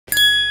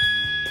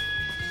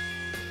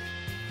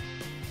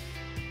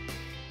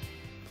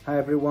Hi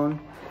everyone,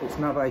 it's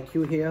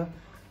NavIQ here,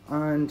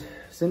 and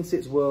since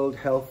it's World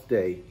Health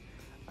Day,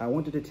 I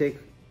wanted to take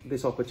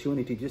this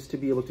opportunity just to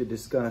be able to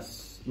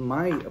discuss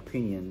my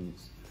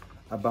opinions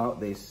about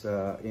this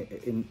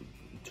in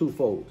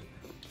twofold.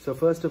 So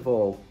first of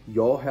all,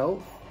 your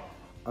health,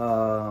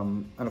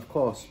 and of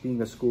course being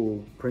a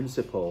school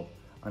principal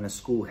and a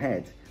school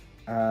head,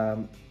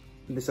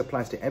 this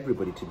applies to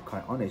everybody, to be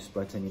quite honest,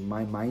 but in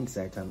my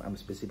mindset, I'm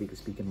specifically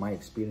speaking my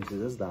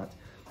experiences as that,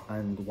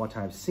 and what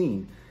I've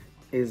seen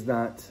is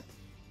that,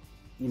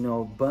 you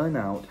know,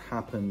 burnout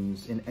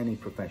happens in any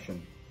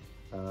profession,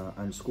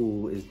 and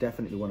school is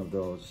definitely one of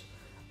those.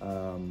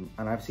 And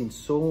I've seen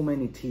so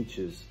many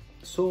teachers,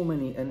 so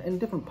many, and in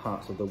different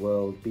parts of the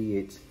world, be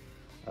it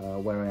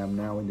where I am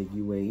now in the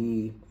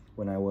UAE,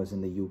 when I was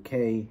in the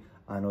UK,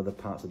 and other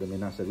parts of the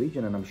MENASA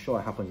region, and I'm sure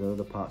it happens in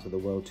other parts of the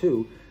world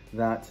too,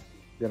 that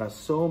there are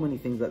so many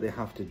things that they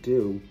have to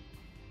do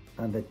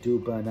and that do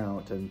burn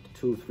out, and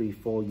 2, 3,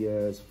 4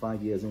 years,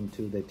 5 years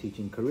into their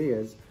teaching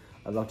careers,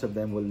 a lot of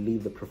them will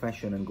leave the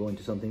profession and go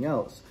into something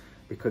else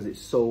because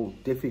it's so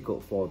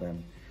difficult for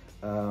them.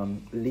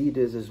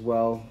 Leaders as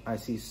well, I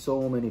see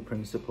so many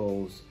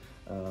principals,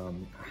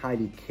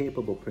 highly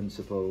capable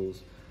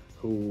principals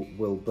who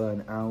will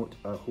burn out,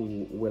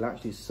 who will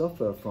actually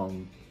suffer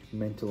from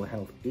mental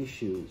health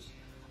issues,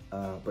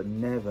 but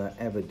never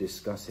ever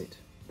discuss it.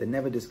 They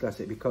never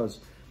discuss it because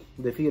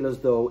they feel as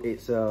though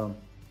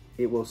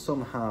it will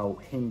somehow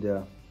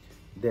hinder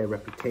their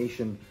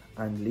reputation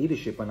and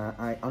leadership, and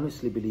I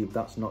honestly believe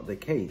that's not the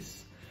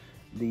case.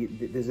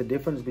 There's a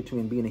difference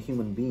between being a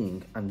human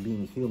being and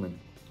being human,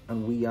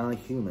 and we are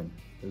human,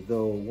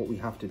 though what we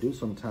have to do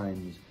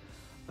sometimes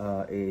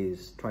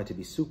is try to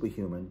be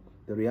superhuman.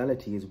 The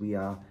reality is we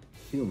are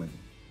human,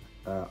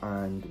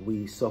 and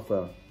we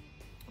suffer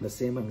the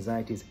same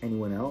anxiety as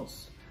anyone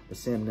else, the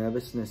same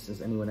nervousness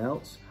as anyone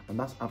else, and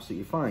that's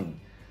absolutely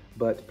fine.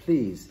 But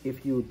please,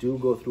 if you do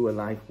go through a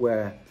life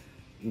where,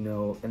 you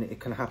know, and it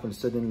can happen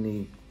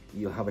suddenly,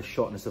 you have a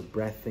shortness of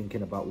breath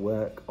thinking about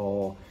work,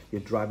 or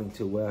you're driving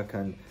to work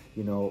and,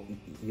 you know,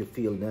 you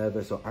feel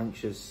nervous or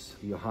anxious,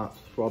 your heart's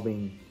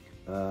throbbing,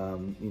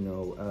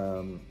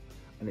 and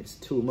it's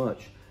too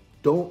much,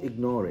 don't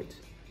ignore it,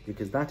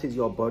 because that is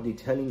your body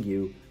telling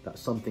you that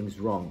something's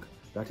wrong.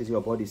 That is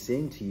your body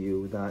saying to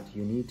you that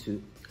you need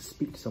to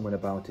speak to someone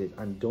about it,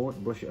 and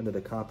don't brush it under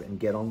the carpet and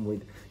get on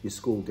with your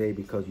school day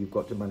because you've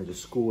got to manage a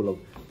school of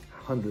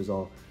hundreds,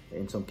 or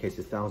in some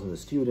cases thousands of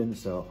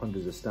students, or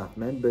hundreds of staff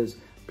members.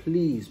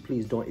 Please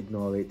don't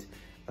ignore it.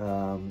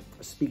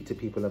 Speak to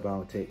people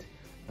about it,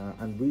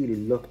 and really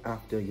look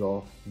after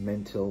your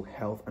mental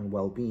health and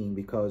well-being,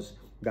 because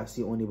that's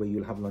the only way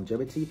you'll have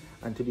longevity.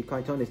 And to be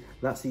quite honest,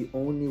 that's the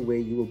only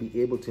way you will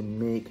be able to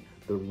make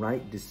the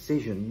right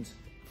decisions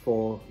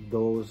for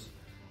those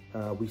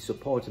we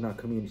support in our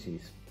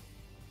communities.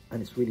 And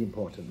it's really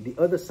important. The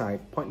other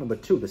side, point number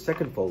 2, the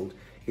second fold,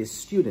 is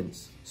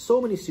students.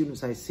 So many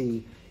students I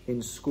see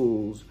in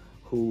schools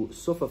who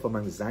suffer from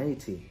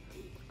anxiety,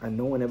 and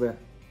no one ever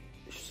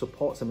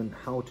supports them in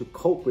how to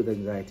cope with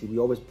anxiety. We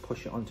always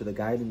push it onto the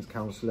guidance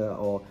counselor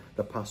or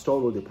the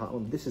pastoral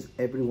department. This is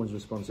everyone's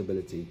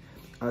responsibility.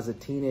 As a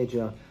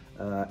teenager,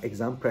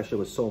 exam pressure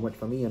was so much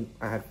for me, and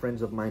I had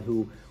friends of mine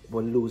who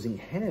were losing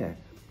hair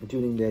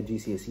during their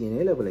GCSE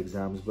and A-level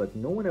exams, but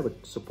no one ever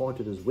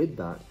supported us with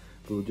that.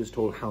 We were just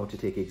told how to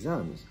take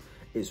exams.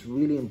 It's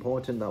really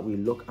important that we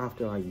look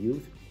after our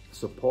youth,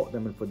 support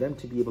them, and for them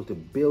to be able to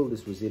build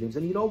this resilience.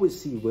 And you'd always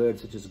see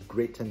words such as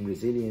grit and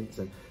resilience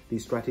and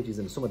these strategies,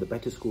 and some of the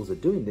better schools are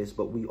doing this,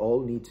 but we all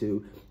need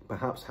to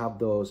perhaps have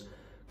those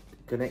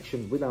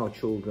connections with our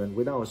children,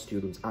 with our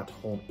students at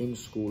home, in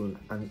school,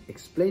 and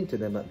explain to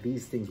them that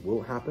these things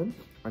will happen,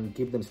 and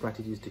give them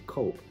strategies to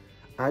cope.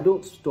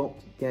 Adults don't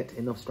get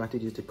enough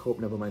strategies to cope,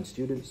 never mind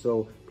students.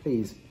 So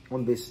please,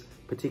 on this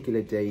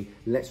particular day,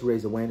 let's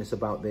raise awareness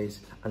about this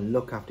and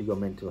look after your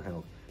mental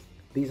health.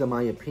 These are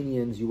my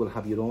opinions. You will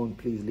have your own.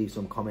 Please leave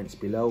some comments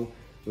below,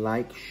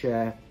 like,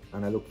 share,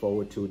 and I look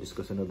forward to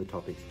discussing other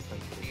topics.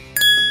 Thank you.